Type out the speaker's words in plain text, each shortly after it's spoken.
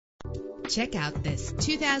Check out this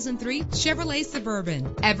 2003 Chevrolet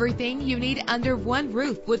Suburban. Everything you need under one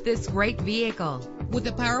roof with this great vehicle. With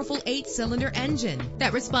a powerful 8-cylinder engine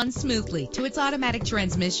that responds smoothly to its automatic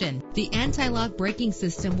transmission, the anti-lock braking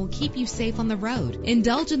system will keep you safe on the road.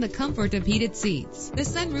 Indulge in the comfort of heated seats. The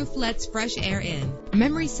sunroof lets fresh air in.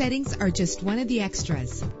 Memory settings are just one of the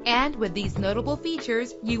extras. And with these notable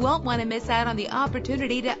features, you won't want to miss out on the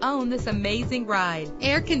opportunity to own this amazing ride.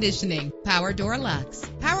 Air conditioning, power door locks,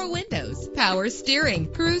 power windows, power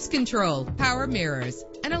steering, cruise control, power mirrors,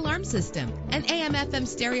 an alarm system, an AM/FM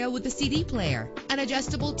stereo with a CD player, an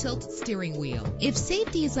adjustable tilt steering wheel. If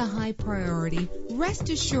safety is a high priority, rest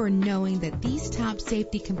assured knowing that these top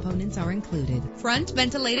safety components are included. Front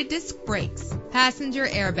ventilated disc brakes, passenger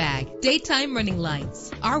airbag, daytime running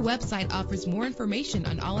lights. Our website offers more information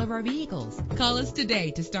on all of our vehicles. Call us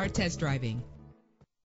today to start test driving.